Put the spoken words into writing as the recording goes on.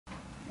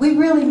We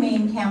really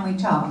mean, can we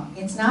talk?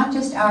 It's not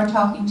just our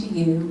talking to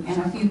you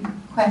and a few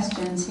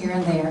questions here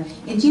and there.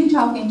 It's you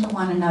talking to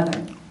one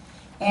another.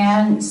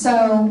 And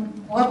so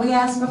what we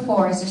asked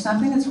before is there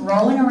something that's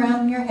rolling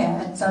around in your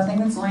head, something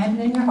that's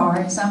landed in your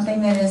heart,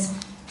 something that is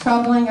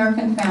troubling or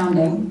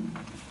confounding,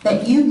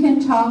 that you can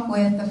talk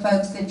with the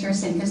folks that you're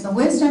sitting, because the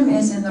wisdom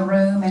is in the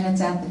room and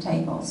it's at the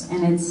tables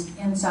and it's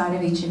inside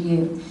of each of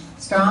you.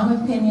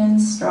 Strong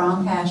opinions,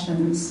 strong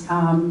passions,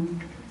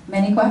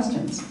 many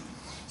questions.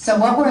 So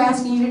what we're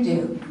asking you to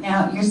do,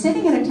 now you're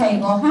sitting at a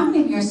table, how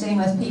many of you are sitting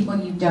with people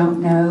you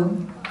don't know?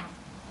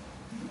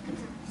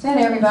 Is that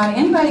everybody?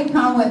 Anybody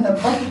come with a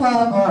book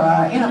club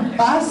or in a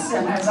bus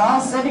and is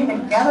all sitting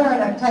together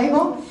at a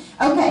table?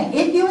 Okay,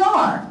 if you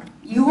are,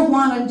 you will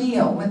want to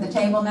deal with the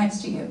table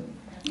next to you.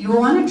 You will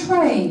want to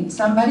trade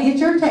somebody at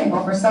your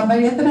table for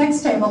somebody at the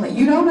next table that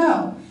you don't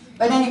know.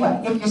 But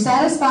anyway, if you're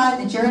satisfied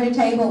that you're at a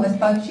table with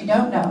folks you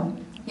don't know,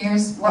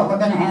 here's what we're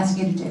going to ask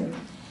you to do.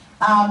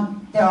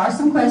 There are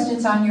some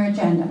questions on your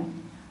agenda,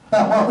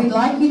 but what we'd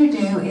like you to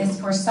do is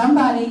for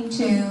somebody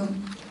to, am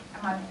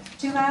I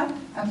too loud?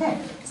 Okay.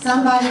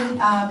 Somebody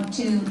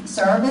to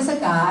serve as a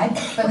guide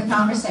for the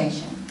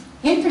conversation.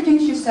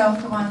 Introduce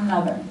yourself to one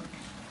another.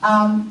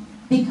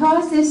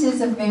 Because this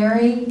is a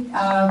very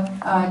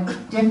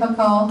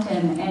difficult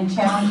and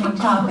challenging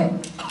topic,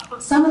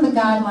 some of the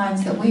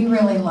guidelines that we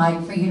really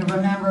like for you to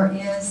remember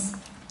is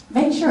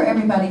make sure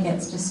everybody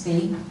gets to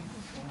speak.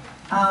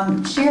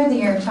 Share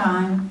the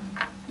airtime.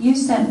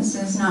 Use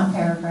sentences, not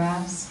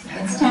paragraphs.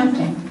 It's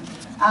tempting.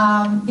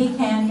 Be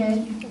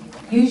candid.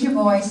 Use your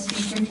voice.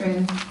 Speak your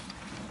truth.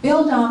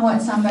 Build on what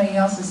somebody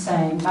else is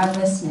saying by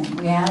listening.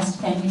 We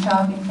asked, can you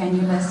talk and can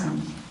you listen?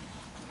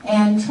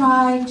 And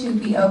try to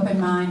be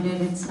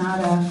open-minded. It's not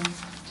a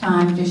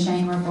time to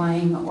shame or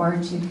blame or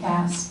to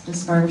cast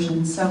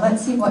dispersions. So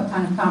let's see what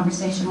kind of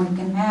conversation we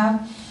can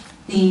have.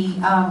 The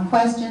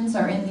questions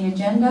are in the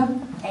agenda,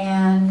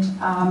 and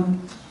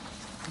bon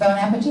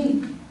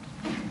appetit.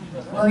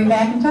 We'll be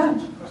back in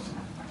touch.